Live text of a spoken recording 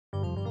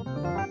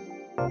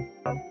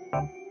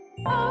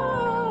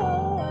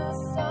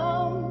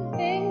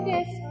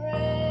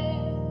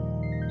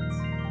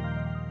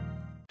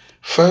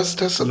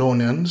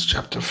Thessalonians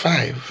chapter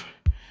 5,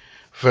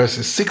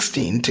 verses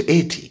 16 to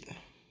 18.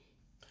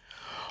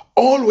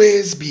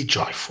 Always be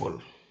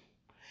joyful.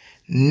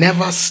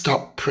 Never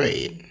stop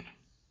praying.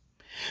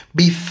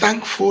 Be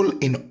thankful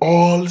in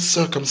all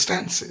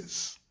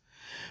circumstances,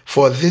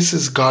 for this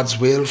is God's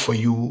will for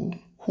you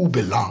who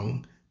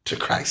belong to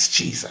Christ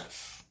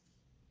Jesus.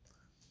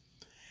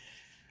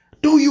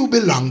 Do you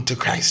belong to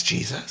Christ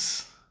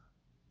Jesus?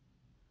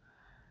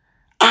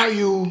 Are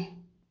you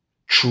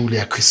truly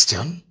a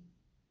Christian?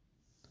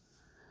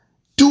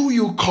 Do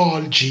you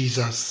call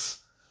Jesus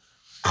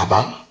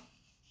Abba,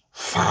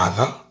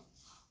 Father?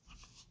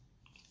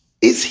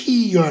 Is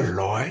he your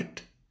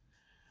Lord?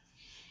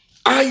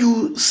 Are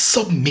you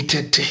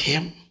submitted to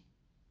him?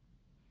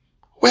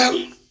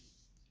 Well,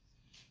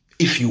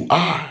 if you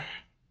are,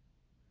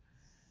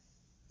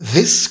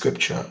 this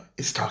scripture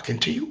is talking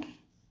to you.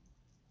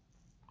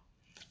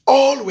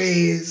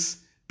 Always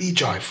be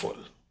joyful.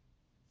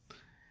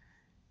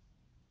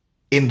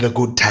 In the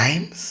good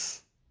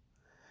times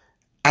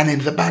and in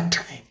the bad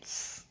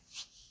times.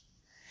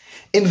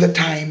 In the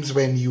times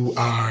when you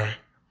are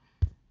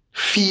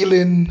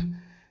feeling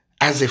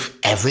as if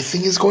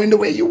everything is going the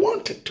way you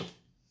want it to.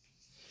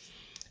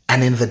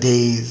 And in the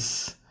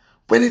days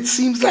when it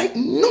seems like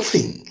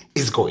nothing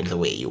is going the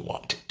way you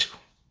want it to.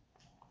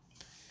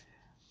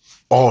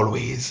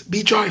 Always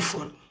be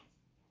joyful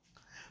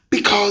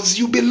because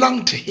you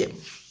belong to him.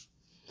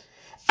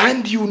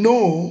 And you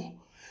know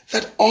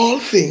that all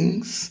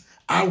things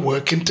are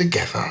working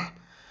together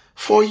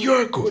for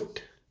your good.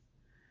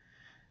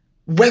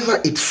 Whether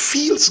it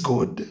feels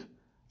good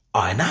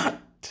or not,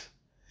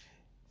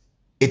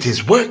 it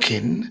is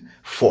working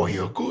for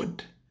your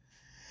good.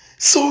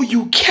 So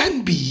you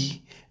can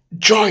be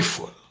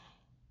joyful.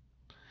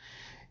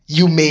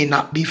 You may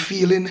not be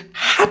feeling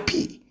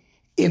happy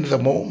in the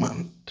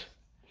moment,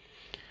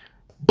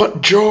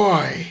 but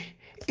joy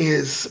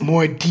is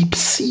more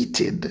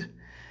deep-seated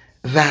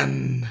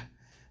than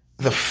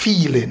the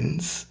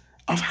feelings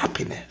of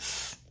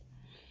happiness.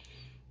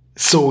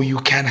 So you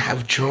can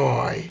have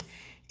joy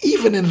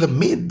even in the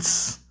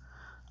midst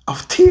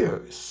of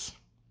tears.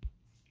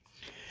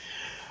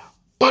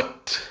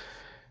 But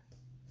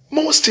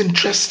most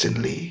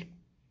interestingly,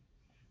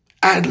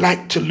 I'd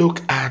like to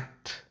look at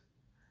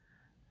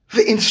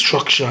the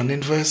instruction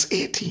in verse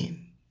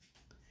 18.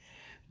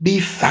 Be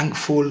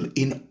thankful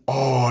in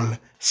all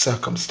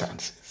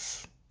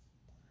circumstances.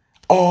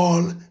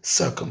 All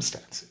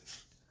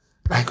circumstances.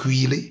 Like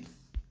really?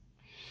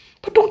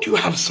 But don't you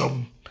have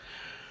some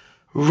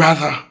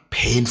rather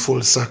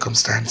painful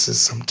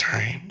circumstances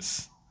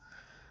sometimes?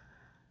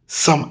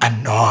 Some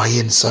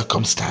annoying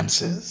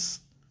circumstances?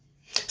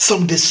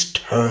 Some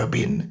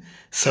disturbing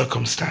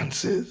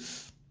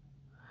circumstances?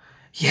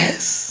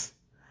 Yes,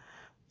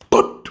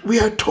 but we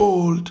are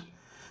told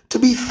to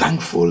be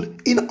thankful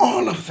in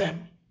all of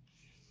them.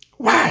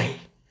 Why?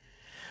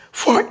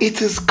 For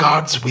it is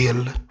God's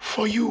will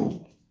for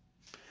you.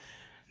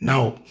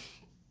 Now,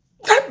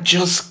 that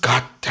just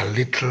got a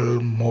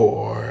little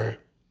more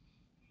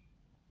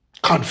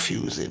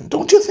confusing,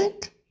 don't you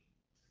think?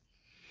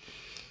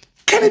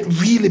 Can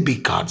it really be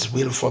God's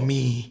will for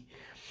me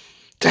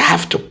to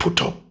have to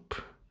put up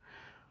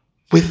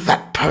with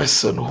that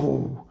person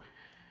who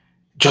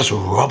just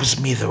rubs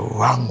me the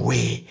wrong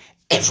way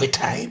every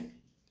time?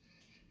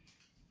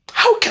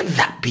 How can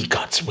that be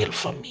God's will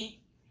for me?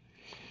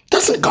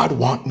 Doesn't God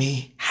want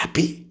me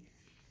happy?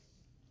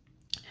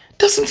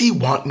 Doesn't he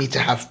want me to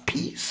have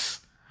peace?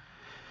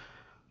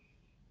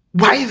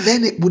 Why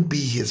then it would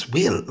be his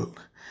will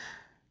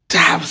to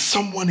have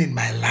someone in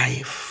my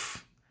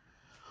life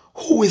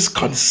who is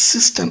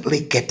consistently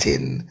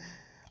getting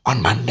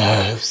on my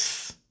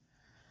nerves,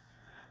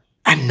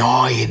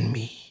 annoying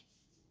me,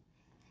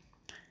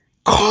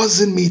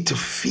 causing me to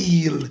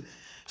feel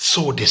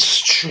so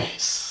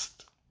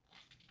distressed.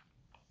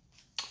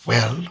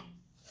 Well,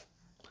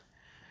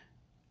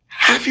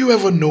 have you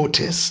ever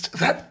noticed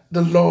that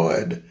the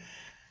Lord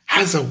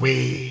has a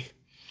way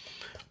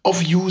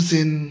of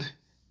using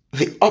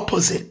the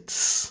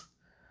opposites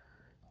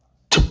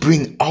to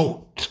bring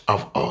out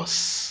of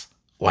us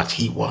what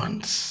he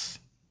wants?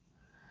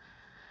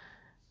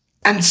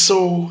 And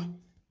so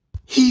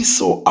he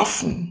so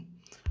often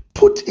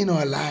put in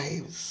our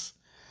lives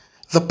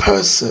the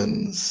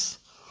persons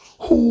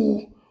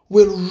who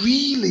will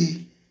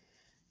really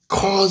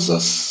cause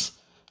us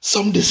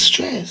some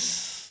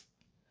distress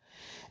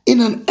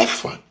in an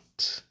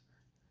effort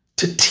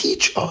to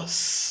teach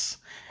us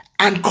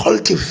and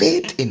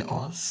cultivate in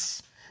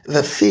us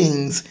the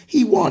things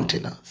he wants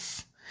in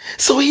us.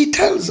 So he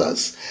tells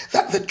us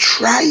that the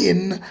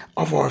trying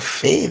of our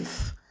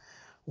faith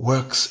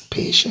works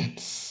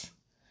patience.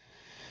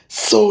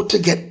 So to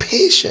get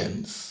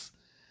patience,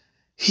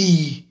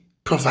 he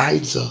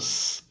provides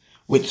us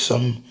with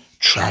some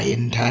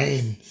trying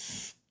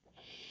times.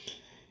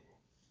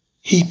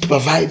 He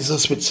provides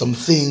us with some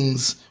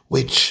things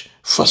which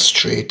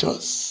frustrate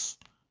us.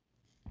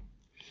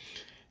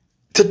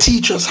 To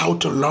teach us how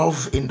to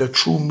love in the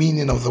true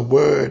meaning of the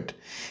word,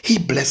 he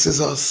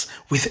blesses us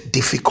with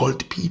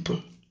difficult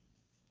people.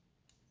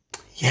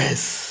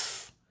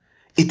 Yes,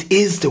 it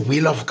is the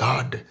will of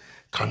God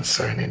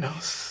concerning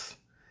us,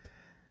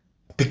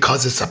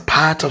 because it's a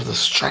part of the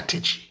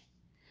strategy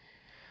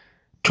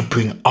to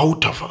bring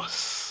out of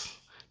us,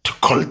 to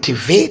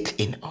cultivate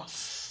in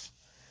us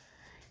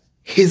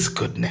His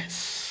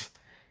goodness,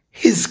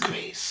 His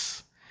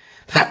grace,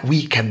 that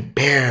we can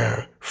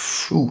bear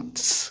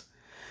fruits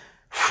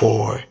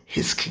for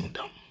His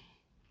kingdom.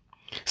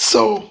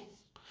 So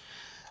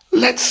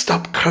let's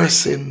stop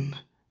cursing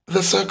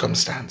the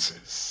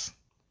circumstances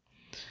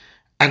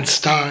and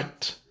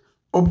start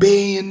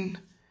obeying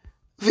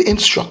the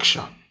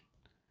instruction.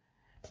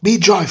 Be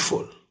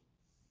joyful,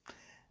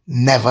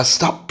 never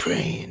stop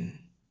praying,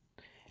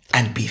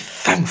 and be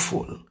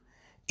thankful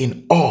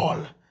in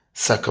all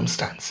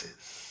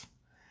circumstances.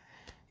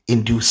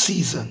 In due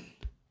season,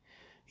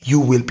 you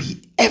will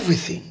be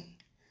everything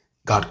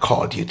God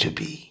called you to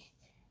be.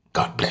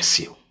 God bless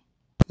you.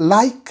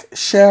 Like,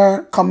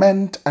 share,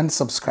 comment, and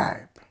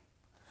subscribe.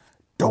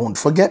 Don't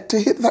forget to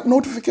hit that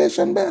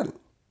notification bell.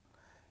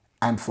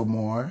 And for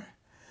more,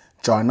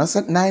 join us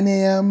at 9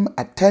 a.m.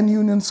 at 10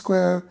 Union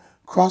Square,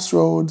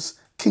 Crossroads,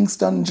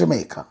 Kingston,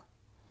 Jamaica.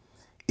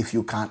 If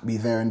you can't be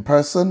there in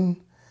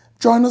person,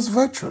 join us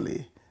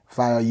virtually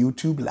via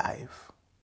YouTube Live.